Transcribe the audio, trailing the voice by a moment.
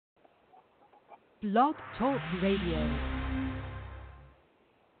Blog Talk Radio.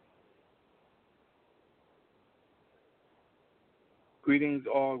 Greetings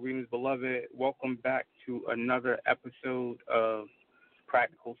all, greetings beloved. Welcome back to another episode of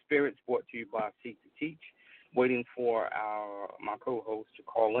Practical Spirits brought to you by Seek to Teach. Waiting for my co-host to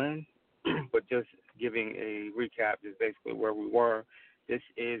call in, but just giving a recap, just basically where we were. This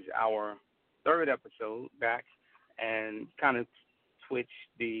is our third episode back and kind of switch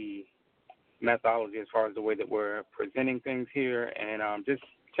the methodology as far as the way that we're presenting things here and just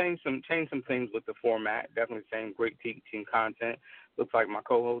change some things with the format. Definitely saying great teaching content. Looks like my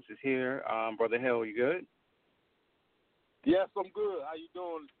co-host is here. Brother Hill, you good? Yes, I'm good. How you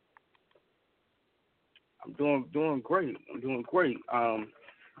doing? I'm doing great.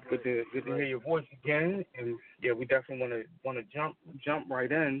 Good to hear your voice again. And yeah, we definitely want to jump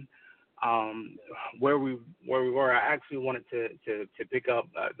right in. Where we were, I actually wanted to pick up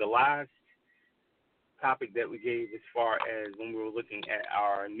the last topic that we gave as far as when we were looking at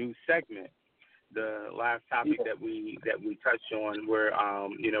our new segment. The last topic that we touched on, where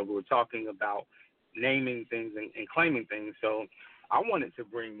we were talking about naming things and claiming things. So I wanted to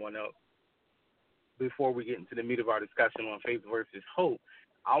bring one up before we get into the meat of our discussion on faith versus hope.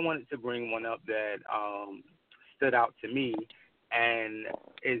 I wanted to bring one up that stood out to me, and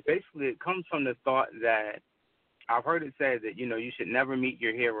it comes from the thought that I've heard it said that you should never meet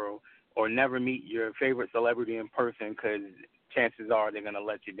your hero or never meet your favorite celebrity in person because chances are they're going to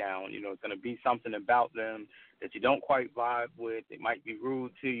let you down. It's going to be something about them that you don't quite vibe with. They might be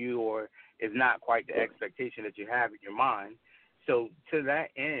rude to you or is not quite the expectation that you have in your mind. So to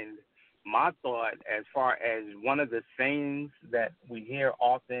that end, my thought as far as one of the sayings that we hear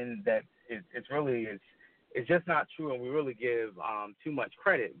often that it's just not true and we really give too much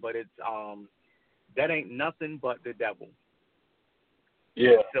credit, but it's that ain't nothing but the devil.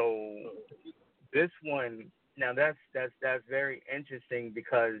 Yeah. So this one, now that's very interesting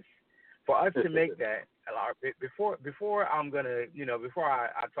because for us to make that, before I'm gonna, before I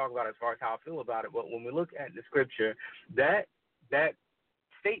talk about as far as how I feel about it, but when we look at the scripture, that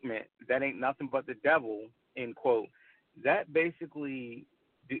statement, that ain't nothing but the devil, end quote, that basically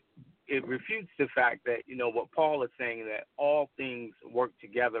it refutes the fact that what Paul is saying, that all things work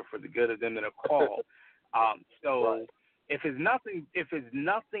together for the good of them that are called. Right. If it's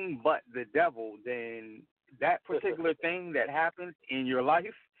nothing but the devil, then that particular thing that happens in your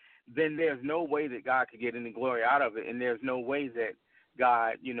life, then there's no way that God could get any glory out of it, and there's no way that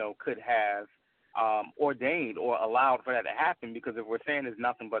God, could have ordained or allowed for that to happen, because if we're saying it's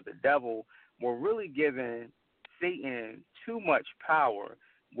nothing but the devil, we're really giving Satan too much power,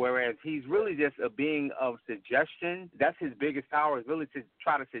 whereas he's really just a being of suggestion. That's his biggest power, is really to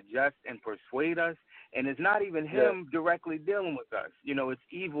try to suggest and persuade us. And it's not even him directly dealing with us. It's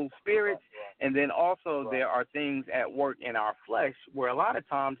evil spirits. And then also there are things at work in our flesh where a lot of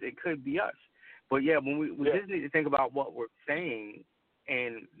times it could be us. But, yeah, when we just need to think about what we're saying,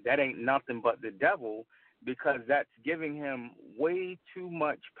 and that ain't nothing but the devil, because that's giving him way too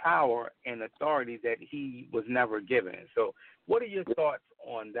much power and authority that he was never given. So what are your thoughts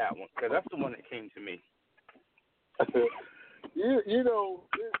on that one? Because that's the one that came to me. It's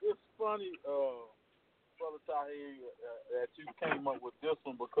funny, Brother Tah, that you came up with this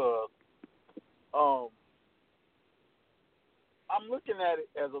one, because I'm looking at it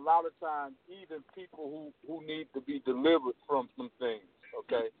as a lot of times even people who need to be delivered from some things,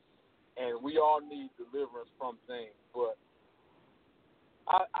 okay? And we all need deliverance from things, but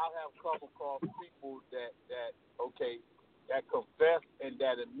I have come across people that confess and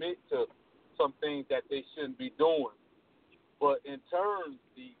that admit to some things that they shouldn't be doing. But in turn,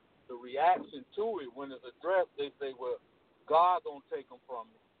 the reaction to it, when it's addressed, they say, well, God don't take them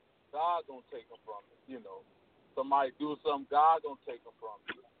from me. God don't take them from me. Somebody do something, God don't take them from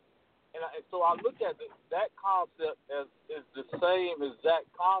me. And so I look at that concept as is the same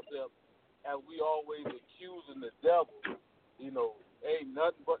exact concept as we always accusing the devil. Ain't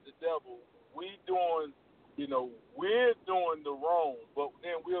nothing but the devil. We're doing the wrong, but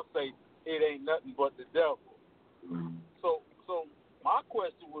then we'll say it ain't nothing but the devil. So my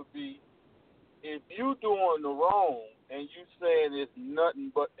question would be, if you doing the wrong and you saying it's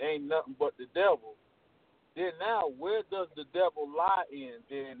ain't nothing but the devil, then now where does the devil lie in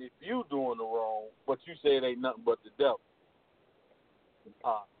then if you doing the wrong, but you say it ain't nothing but the devil?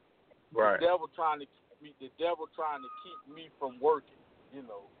 Right. The devil trying to keep me from working,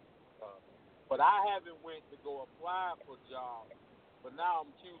 but I haven't went to go apply for jobs, but now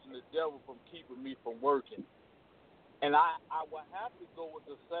I'm accusing the devil from keeping me from working. And I would have to go with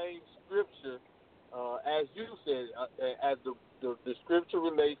the same scripture as you said, as the scripture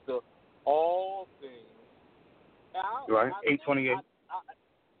relates to all Right, 828.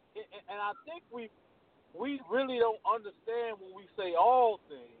 And I think we really don't understand when we say all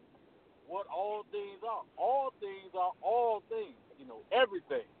things, what all things are. All things are all things,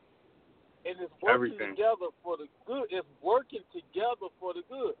 everything. And it's working together for the good. It's working together for the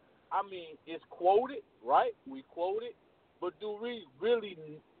good. I mean, it's quoted, right? We quote it, but do we really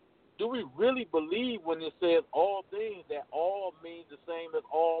believe when it says all things that all means the same as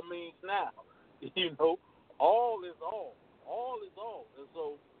all means now? All is all. All is all. And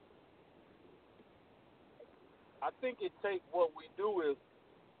so I think it takes what we do is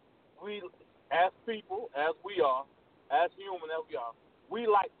we, as people, as we are, as human as we are, we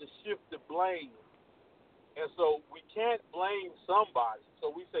like to shift the blame. And so we can't blame somebody. So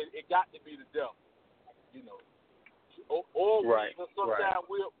we say it got to be the devil, Or right, we even sometimes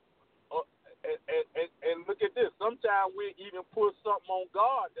we'll, and look at this, sometimes we even put something on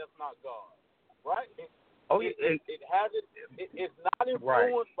God that's not God, right? It's not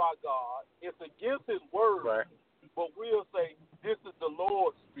influenced by God. It's against His word. Right. But we'll say this is the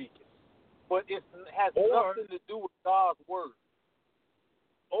Lord speaking. But it has nothing to do with God's word.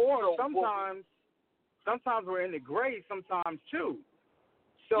 Or sometimes we're in the gray sometimes too.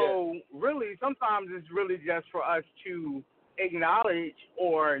 So really, sometimes it's really just for us to acknowledge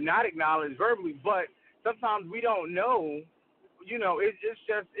or not acknowledge verbally, but sometimes we don't know.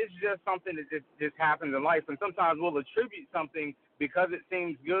 It's just something that just happens in life, and sometimes we'll attribute something because it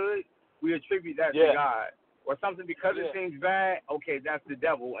seems good. We attribute that to God, or something because it seems bad. Okay, that's the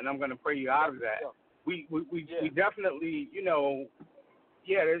devil, and I'm going to pray you out of that. We definitely,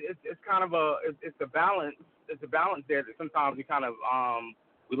 it's kind of it's a balance. It's a balance there that sometimes we kind of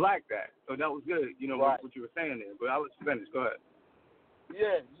we lack that. So that was good, what you were saying there. But I'll let you finish. Go ahead.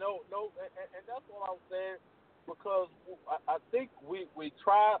 Yeah, no, and that's what I was saying, because I think we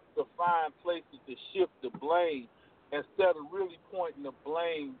try to find places to shift the blame instead of really pointing the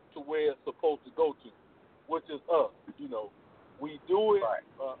blame to where it's supposed to go to, which is us. We do it,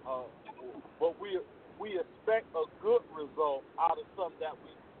 but we expect a good result out of something that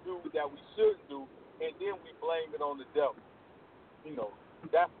we do that we shouldn't do, and then we blame it on the devil.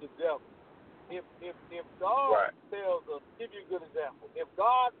 That's the devil. If God tells us, give you a good example. If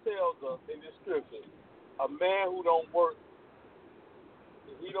God tells us in the scripture, a man who don't work,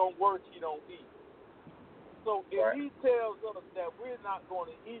 if he don't work, he don't eat. So if he tells us that we're not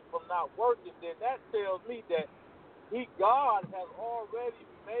going to eat from not working, then that tells me that God has already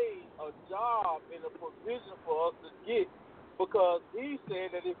made a job and a provision for us to get, because He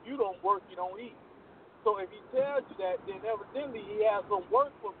said that if you don't work, you don't eat. So if He tells you that, then evidently He has some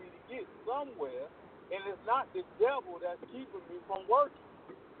work for me to get somewhere, and it's not the devil that's keeping me from working.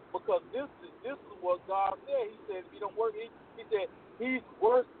 Because this is what God said. He said if you don't work, He said He's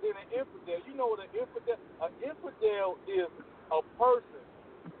worse than an infidel. You know what an infidel is? A person,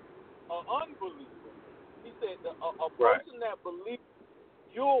 an unbeliever. He said a person that believes,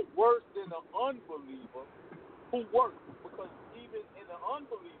 you're worse than an unbeliever who works. Because even in an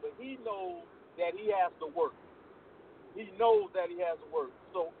unbeliever, he knows that he has to work. He knows that he has to work.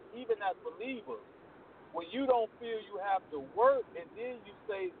 So even as believers, when you don't feel you have to work, and then you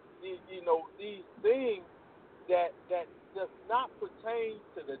say, these things that does not pertain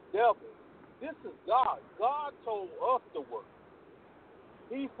to the devil, this is God. God told us to work.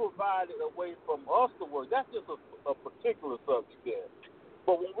 He provided a way from us to work. That's just a particular subject there.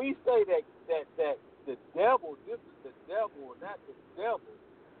 But when we say that the devil, this is the devil, and that's the devil,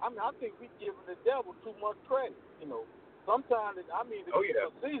 I think we're giving the devil too much credit. Sometimes,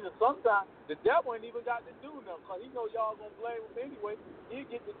 season, sometimes the devil ain't even got to do nothing, because he know y'all going to blame him anyway. He'll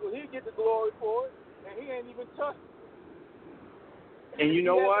get the glory for it, and he ain't even touched it. And you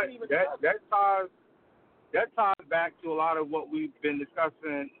know what? That ties back to a lot of what we've been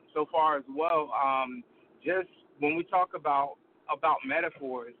discussing so far as well. Just when we talk about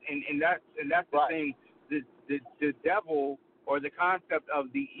metaphors, and that's the thing. The devil, or the concept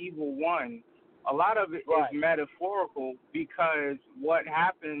of the evil one, a lot of it is metaphorical, because what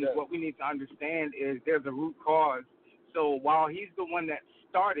happens, what we need to understand is there's a root cause. So while he's the one that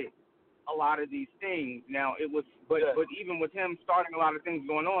started a lot of these things, now it was, but even with him starting a lot of things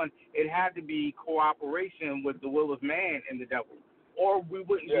going on, it had to be cooperation with the will of man and the devil, or we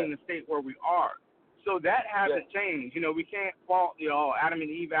wouldn't be in the state where we are. So that hasn't changed. We can't fault, Adam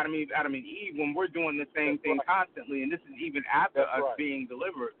and Eve, when we're doing the same thing constantly, and this is even after us being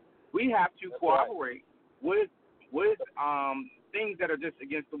delivered. We have to cooperate with things that are just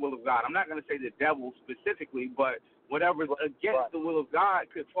against the will of God. I'm not going to say the devil specifically, but whatever's against the will of God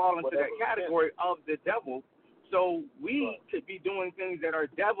could fall into that category of the devil. So we could be doing things that are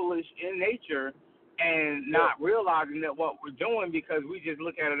devilish in nature, and not realizing that what we're doing because we just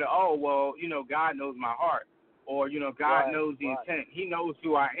look at it, oh, well, God knows my heart, or, God knows the intent. He knows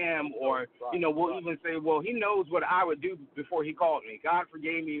who I am, or, we'll even say, well, he knows what I would do before he called me. God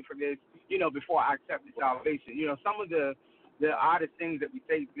forgave me for this, before I accepted salvation. Some of the oddest things that we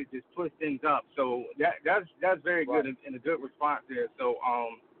say to just push things up. So that's very good and a good response there. So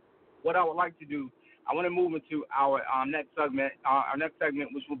what I would like to do, I want to move into our next segment,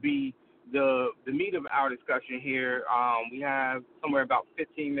 which will be the meat of our discussion here. We have somewhere about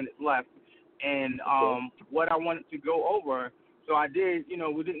 15 minutes left, and what I wanted to go over. So I did,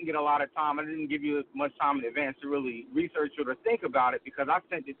 we didn't get a lot of time. I didn't give you much time in advance to really research it or think about it, because I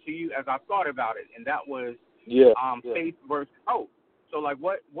sent it to you as I thought about it, and that was faith versus hope. So, like,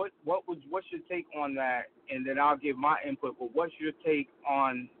 what's your take on that? And then I'll give my input. But what's your take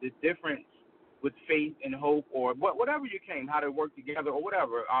on the difference with faith and hope, or whatever you can, how they work together, or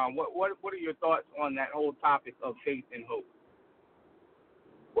whatever? What are your thoughts on that whole topic of faith and hope?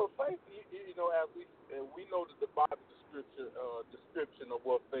 Well, faith, as we know that the Bible description of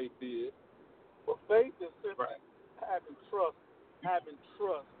what faith is. But faith is simply having trust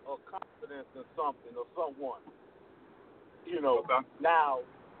or confidence in something or someone. Now,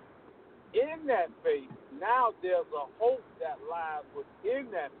 in that faith, now there's a hope that lies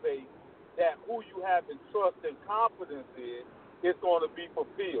within that faith, that who you have in trust and confidence in is going to be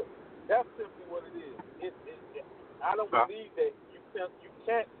fulfilled. That's simply what it is. I don't believe that you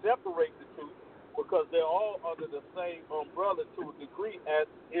can't separate the two, because they're all under the same umbrella to a degree as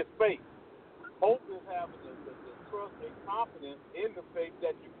is faith. Hope is having the trust and confidence in the faith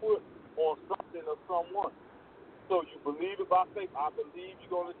that you put on something or someone. So you believe it by faith. I believe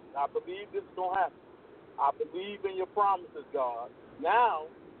this is gonna happen. I believe in your promises, God. Now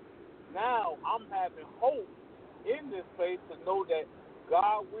I'm having hope in this faith to know that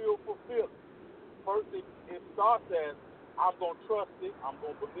God will fulfill it. First, it starts as I'm gonna trust it, I'm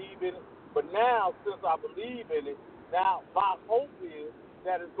gonna believe in it. But now, since I believe in it, now my hope is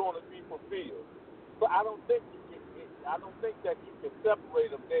that it's going to be fulfilled. So I don't think that you can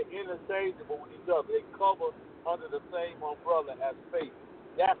separate them. They're interchangeable with each other. They cover under the same umbrella as faith.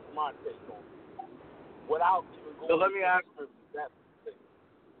 That's my take on it. Without even going. So let me ask. That's the thing.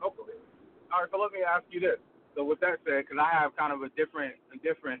 Okay. All right. So let me ask you this. So with that said, because I have kind of a different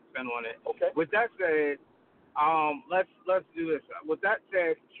spin on it. Okay. With that said, let's do this. With that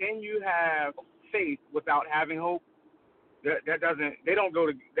said, can you have faith without having hope? That doesn't. They don't go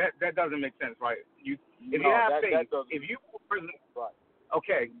to. That doesn't make sense, right? You have faith, if you right.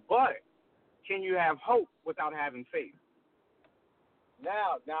 Okay, but can you have hope without having faith?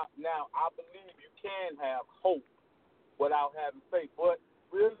 Now, I believe you can have hope without having faith, but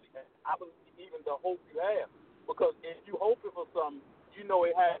really, I believe even the hope you have, because if you hoping for something, you know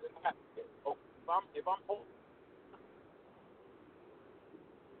it hasn't happened yet. Okay, if I'm hoping.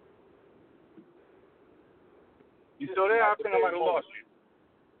 You still there? I think I might have lost you.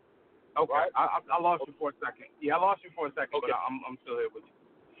 Okay, right? I lost you for a second. Yeah, I lost you for a second, okay. But I'm still here with you.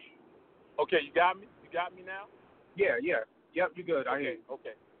 Okay, you got me? You got me now? Yeah. Yep, you're good. I hear you.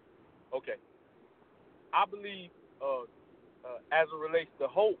 Okay. I believe, as it relates to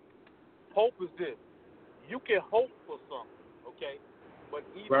hope is this. You can hope for something, okay? But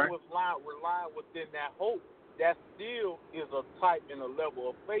even with relying within that hope, that still is a type and a level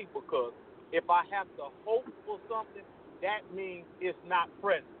of faith, because if I have to hope for something, that means it's not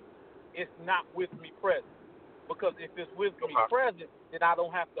present. It's not with me present. Because if it's with me present, then I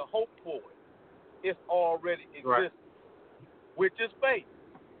don't have to hope for it. It's already existing, which is faith.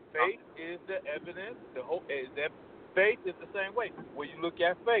 Faith is the evidence. The hope is that faith is the same way. When you look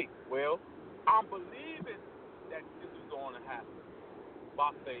at faith, well, I'm believing that this is going to happen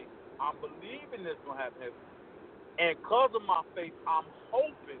by faith. I'm believing this is going to happen. And because of my faith, I'm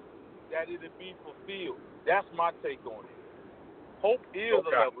hoping that it'll be fulfilled. That's my take on it. Hope is a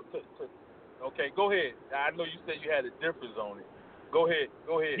level okay, go ahead. I know you said you had a difference on it. Go ahead.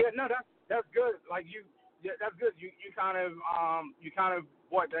 Yeah, no, that's good. Like that's good. You kind of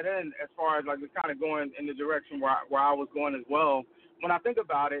brought that in as far as like it's kind of going in the direction where I was going as well. When I think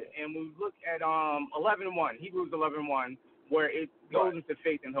about it, and we look at 11:1, Hebrews 11:1, where it goes into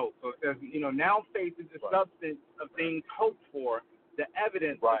faith and hope. So it says, now faith is the substance of things hoped for, the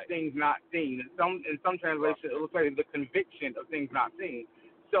evidence of things not seen. In some translations, it looks like the conviction of things not seen.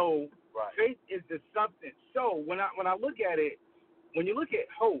 So faith is the substance. So when I look at it, when you look at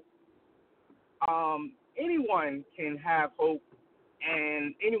hope, anyone can have hope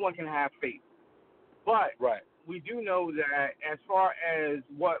and anyone can have faith. But we do know that as far as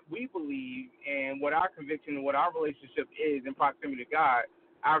what we believe and what our conviction and what our relationship is in proximity to God,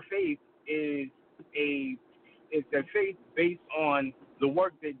 our faith is it's a faith based on the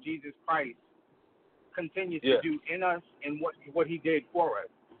work that Jesus Christ continues to do in us and what he did for us.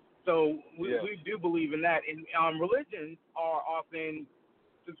 So we do believe in that. And religions are often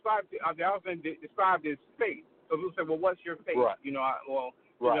they're often described as faith. So people say, well, what's your faith? Right. You know,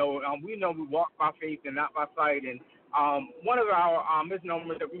 we know we walk by faith and not by sight. And one of our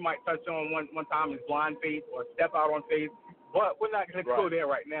misnomers that we might touch on one time is blind faith or step out on faith. But we're not going to go there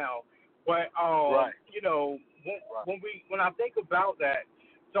right now. But you know, when I think about that,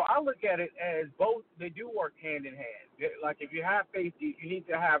 so I look at it as both. They do work hand in hand. Like if you have faith, you need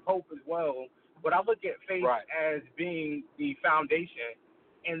to have hope as well. But I look at faith as being the foundation,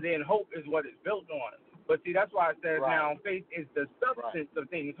 and then hope is what it's built on. But see, that's why it says now faith is the substance of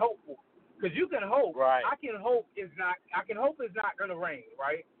things hopeful. Because you can hope. I can hope it's not going to rain,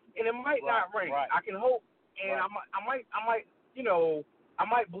 right? And it might not rain. I can hope, and I might, you know, I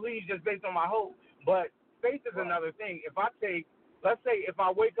might believe just based on my hope. But faith is another thing. Let's say if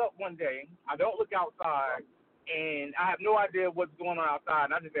I wake up one day, I don't look outside, and I have no idea what's going on outside,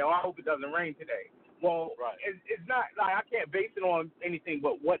 and I just say, I hope it doesn't rain today. Well, it's not like I can't base it on anything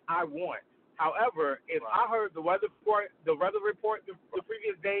but what I want. However, if I heard the weather report the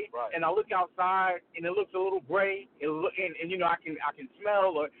previous day, and I look outside and it looks a little gray, and you know I can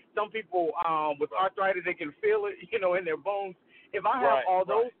smell, or some people with arthritis they can feel it, you know, in their bones. If I have all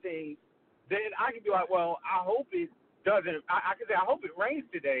those things, then I can be like, well, I hope it doesn't. I can say I hope it rains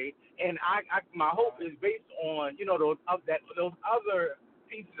today, and my hope is based on, you know, those other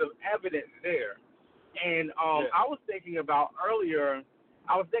pieces of evidence there. And I was thinking about earlier.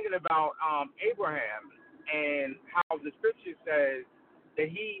 I was thinking about Abraham and how the scripture says that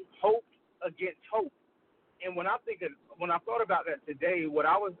he hoped against hope. And when I thought about that today, what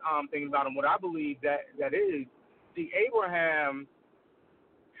I was thinking about and what I believe that is, the Abraham,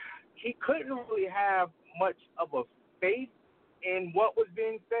 he couldn't really have much of a faith in what was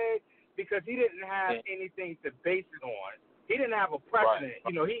being said because he didn't have anything to base it on. He didn't have a precedent.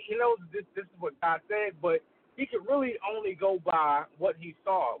 You know, he knows this is what God said, but he could really only go by what he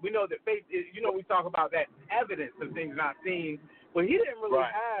saw. We know that faith is, you know, we talk about that evidence of things not seen, but he didn't really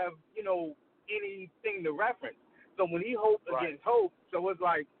have, you know, anything to reference. So when he hoped against hope, so it's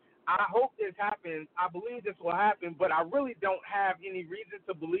like, I hope this happens. I believe this will happen, but I really don't have any reason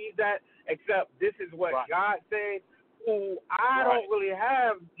to believe that except this is what God said, who I don't really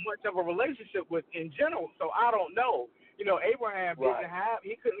have much of a relationship with in general, so I don't know. You know, Abraham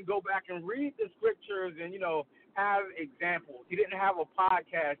he couldn't go back and read the scriptures and, you know, have examples. He didn't have a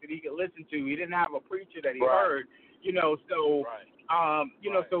podcast that he could listen to. He didn't have a preacher that he heard, you know, so,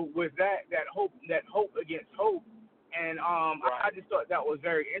 you know, so with that hope against hope, and I just thought that was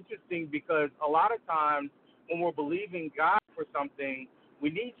very interesting because a lot of times when we're believing God for something,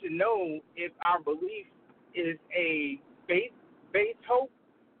 we need to know if our belief is a faith-based hope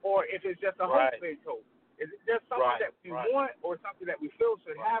or if it's just a hope-based hope. Is it just something that we want or something that we feel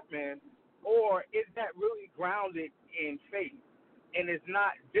should happen, or is that really grounded in faith? And it's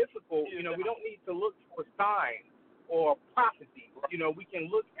not difficult. You know, we don't need to look for signs or prophecy. You know, we can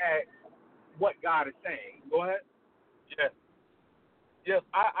look at what God is saying. Go ahead. Yes,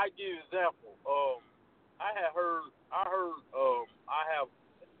 I give you an example. I have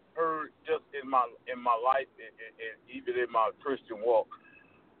heard just in my life and even in my Christian walk,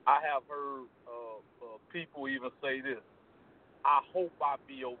 I have heard people even say this: I hope I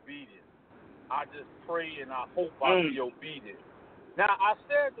be obedient. I just pray and I hope I be obedient. Now I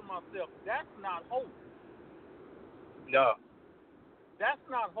said to myself, that's not hope. No. That's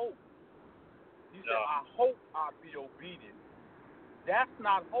not hope. You said, I hope I be obedient. That's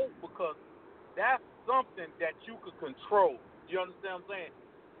not hope because that's something that you could control. You understand what I'm saying?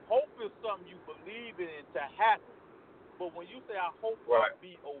 Hope is something you believe in to happen. But when you say, I hope I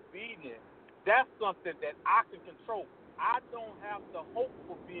be obedient, that's something that I can control. I don't have to hope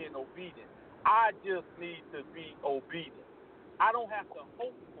for being obedient. I just need to be obedient. I don't have to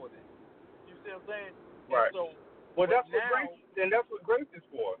hope for that. You see what I'm saying? Right. So, that's what grace is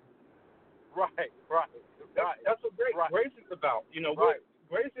for. Right. That's what grace is about. You know,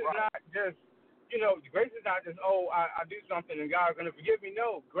 grace is not just, you know, grace is not just, I do something and God's going to forgive me.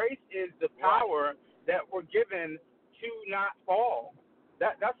 No, grace is the power that we're given to not fall.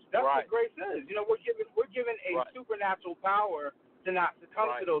 That's what grace is. You know, we're given a supernatural power to not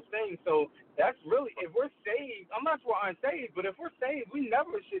succumb to those things. So that's really, if we're saved, unless we're unsaved, but if we're saved, we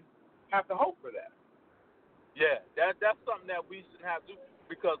never should have to hope for that. Yeah, that's something that we should have to do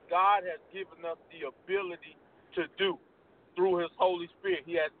because God has given us the ability to do through His Holy Spirit.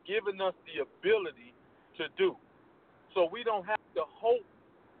 He has given us the ability to do. So we don't have to hope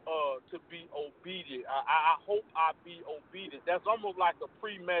to be obedient. I hope I be obedient. That's almost like a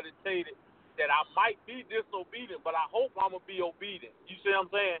premeditated that I might be disobedient, but I hope I'm going to be obedient. You see what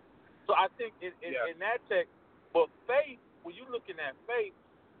I'm saying? So I think in that text, but faith, when you're looking at faith,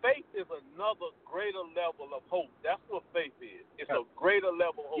 faith is another greater level of hope. That's what faith is. It's a greater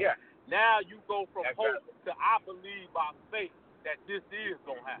level of hope. Yeah. Now you go from hope to I believe by faith that this is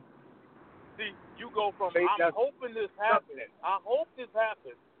going to happen. See, you go from faith, I'm hoping this happens. I hope this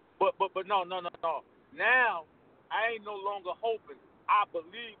happens. But no. Now I ain't no longer hoping. I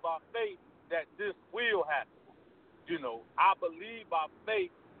believe by faith that this will happen. You know, I believe by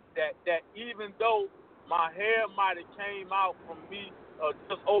faith that even though my hair might have came out from me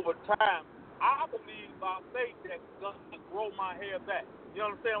just over time, I believe by faith that God will grow my hair back. You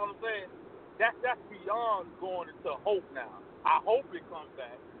understand what I'm saying? That's beyond going into hope now. I hope it comes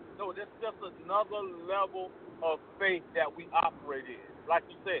back. No, that's just another level of faith that we operate in. Like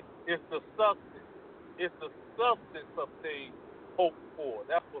you said, it's the substance. It's the substance of things hoped for.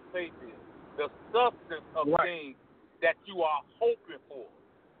 That's what faith is. The substance of things that you are hoping for.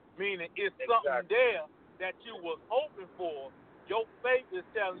 Meaning it's something there that you was hoping for. Your faith is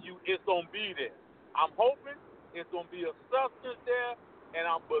telling you it's going to be there. I'm hoping it's going to be a substance there, and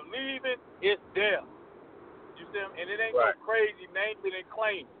I'm believing it's there. You see? And it ain't no crazy naming and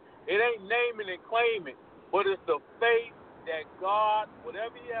claiming. It ain't naming and claiming, but it's the faith that God,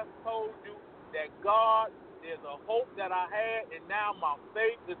 whatever He has told you, that God, there's a hope that I had, and now my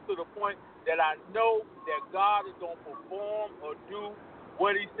faith is to the point that I know that God is going to perform or do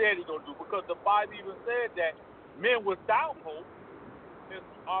what He said He's going to do. Because the Bible even said that men without hope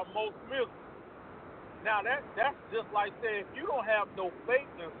are most miserable. Now, that's just like saying if you don't have no faith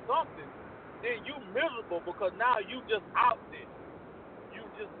in something, then you miserable because now you just out there. You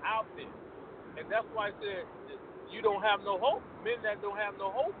just out there. And that's why I said you don't have no hope. Men that don't have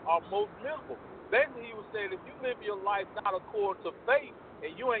no hope are most miserable. Basically, he was saying if you live your life not according to faith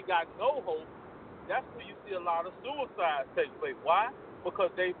and you ain't got no hope, that's where you see a lot of suicides take place. Why?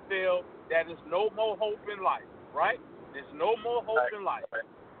 Because they feel that there's no more hope in life, right? There's no more hope in life.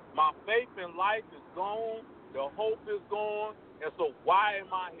 My faith in life is gone. The hope is gone. And so why am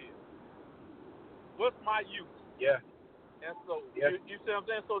I here? What's my use? Yeah. And so, you see what I'm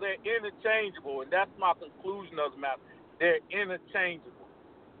saying? So they're interchangeable, and that's my conclusion of the matter. They're interchangeable.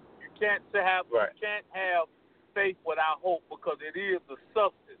 You can't have faith without hope because it is the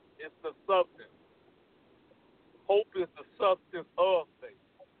substance. It's the substance. Hope is the substance of faith.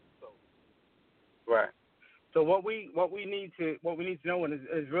 So. Right. So what we need to know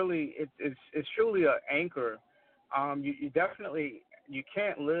is really it's truly an anchor. You definitely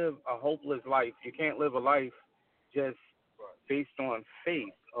can't live a hopeless life. You can't live a life just based on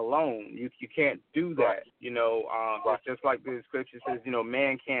faith alone. You can't do that. You know, it's just like the scripture says. You know,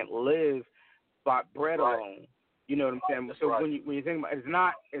 man can't live by bread alone. You know what I'm saying? So when you think about it, it's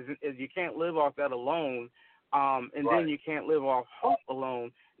not you can't live off that alone. And then you can't live off hope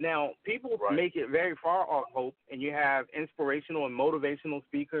alone. Now, people make it very far off hope, and you have inspirational and motivational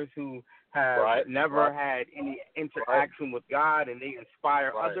speakers who have never had any interaction with God, and they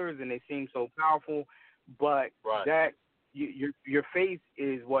inspire others, and they seem so powerful. But that your faith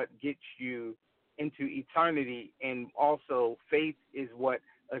is what gets you into eternity, and also faith is what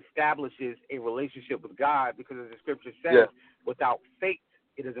establishes a relationship with God, because as the scripture says, without faith,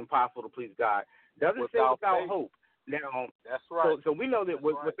 it is impossible to please God. Doesn't say without hope. Now, that's right. So we know that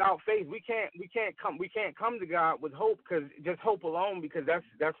without faith, we can't come to God with hope, because just hope alone, because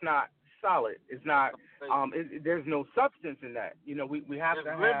that's not solid. It's not. There's no substance in that. You know, we have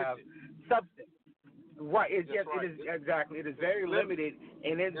to have substance. Right. It is exactly. It is very limited,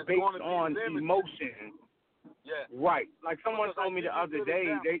 and it's based on emotion. Yeah. Right. Like someone told me the other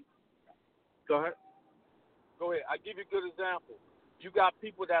day. Go ahead. Go ahead. I give you a good example. You got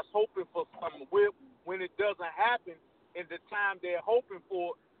people that's hoping for something. When it doesn't happen in the time they're hoping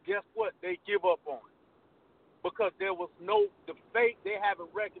for, guess what? They give up on it. Because there was the faith. They haven't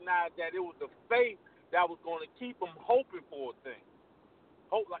recognized that it was the faith that was going to keep them hoping for a thing.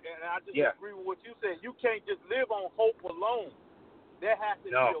 Hope, and I just agree with what you said. You can't just live on hope alone. There has to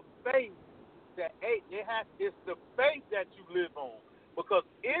be a faith it's the faith that you live on. Because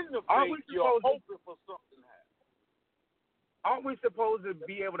in the faith, you're hoping for something to happen. Aren't we supposed to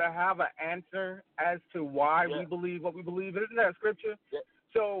be able to have an answer as to why we believe what we believe? Isn't that scripture? Yeah.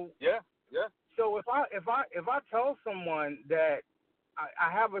 So So if I tell someone that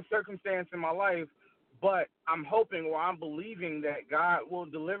I have a circumstance in my life, but I'm hoping or I'm believing that God will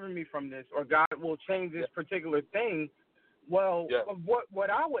deliver me from this, or God will change this particular thing, Well, what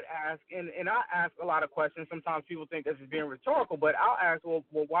I would ask, and I ask a lot of questions. Sometimes people think this is being rhetorical, but I'll ask, well,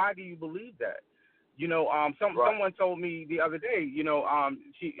 why do you believe that? Someone told me the other day,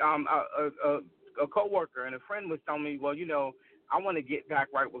 a coworker and a friend was telling me, well, I want to get back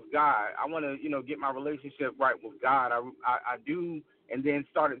right with God. I want to, get my relationship right with God. I do, and then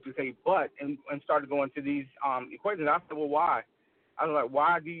started to say, and started going to these equations. I said, well, why? I was like,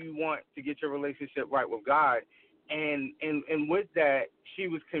 why do you want to get your relationship right with God? And with that, she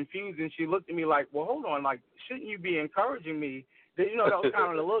was confused, and she looked at me like, well, hold on, like, shouldn't you be encouraging me? That was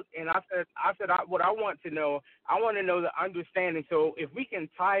kind of the look. And I said, what I want to know the understanding. So if we can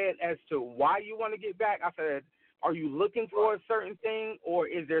tie it as to why you want to get back, I said, are you looking for a certain thing, or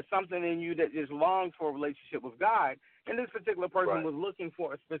is there something in you that just longs for a relationship with God? And this particular person was looking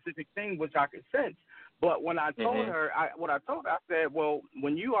for a specific thing, which I could sense. But when I told her, I said, well,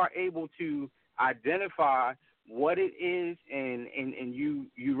 when you are able to identify what it is, and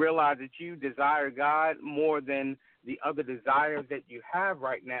you realize that you desire God more than the other desires that you have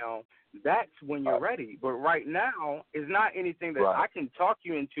right now, that's when you're ready. But right now is not anything that I can talk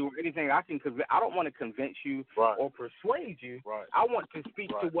you into, or anything I can convince. I don't want to convince you or persuade you. I want to speak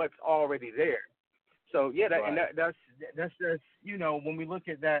to what's already there. So that's just, when we look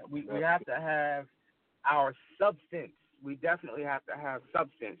at that, we have to have our substance. We definitely have to have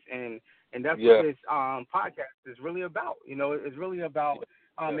substance, and that's what this podcast is really about. It's really about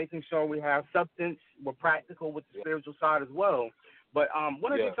making sure we have substance. We're practical with the spiritual side as well. But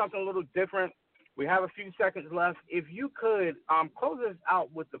want to do something a little different. We have a few seconds left. If you could close us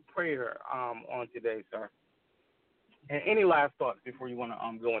out with the prayer on today, sir. And any last thoughts before you want to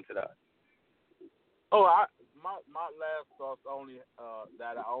go into that? Oh, my last thoughts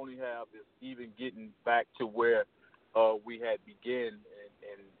that I only have is even getting back to where we had begun,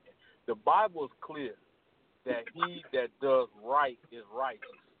 and the Bible is clear that he that does right is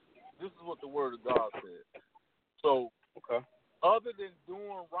righteous. This is what the Word of God says. So, other than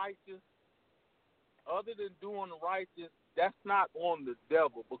doing righteous, that's not on the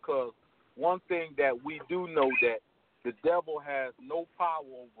devil, because one thing that we do know that the devil has no power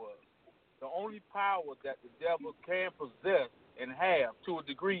over us. The only power that the devil can possess and have to a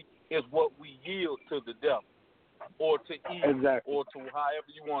degree is what we yield to the devil, or to evil, or to however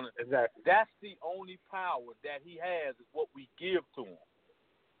you want it. That's the only power that he has, is what we give to him.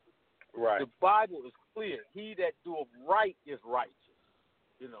 The Bible is clear. He that doeth right is righteous.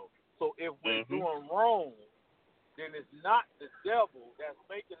 So if we're doing wrong, then it's not the devil that's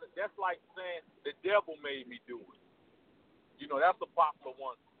making it. That's like saying the devil made me do it. That's a popular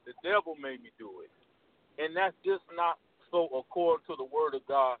one. The devil made me do it. And that's just not so according to the Word of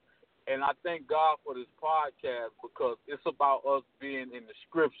God. And I thank God for this podcast, because it's about us being in the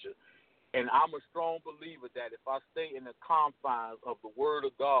Scripture. And I'm a strong believer that if I stay in the confines of the Word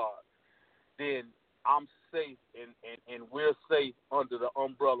of God, then I'm safe, and we're safe under the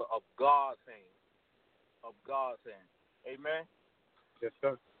umbrella of God's hand. Amen? Yes,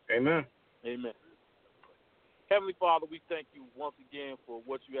 sir. Amen. Amen. Heavenly Father, we thank you once again for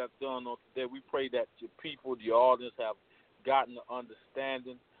what you have done on today. We pray that your people, the audience, have gotten the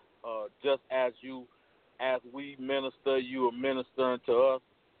understanding, just as we minister, you are ministering to us.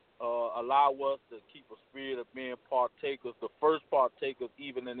 Allow us to keep a spirit of being partakers, the first partakers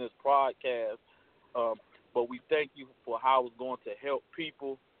even in this podcast. But we thank you for how it's going to help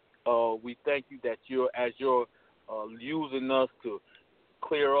people. We thank you that you're using us to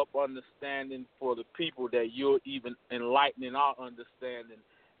clear up understanding for the people, that you're even enlightening our understanding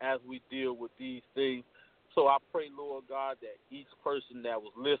as we deal with these things. So I pray, Lord God, that each person that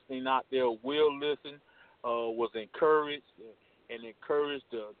was listening out there will listen, was encouraged and encouraged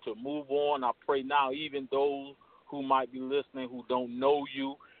to move on. I pray now even those who might be listening who don't know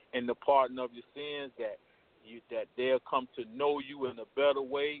you and the pardon of your sins, that they'll come to know you in a better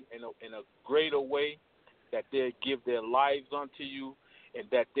way, in a greater way, that they'll give their lives unto you, and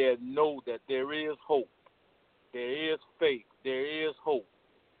that they'll know that there is hope, there is faith, there is hope.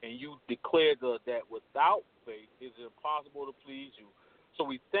 And you declared that without faith it's impossible to please you. So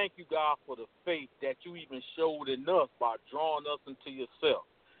we thank you, God, for the faith that you even showed in us by drawing us into yourself.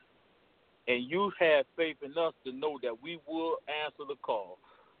 And you had faith in us to know that we will answer the call.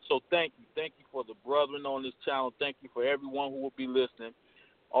 So thank you. Thank you for the brethren on this channel. Thank you for everyone who will be listening.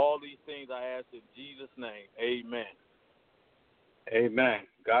 All these things I ask in Jesus' name. Amen. Amen.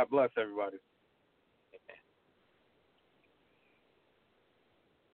 God bless everybody.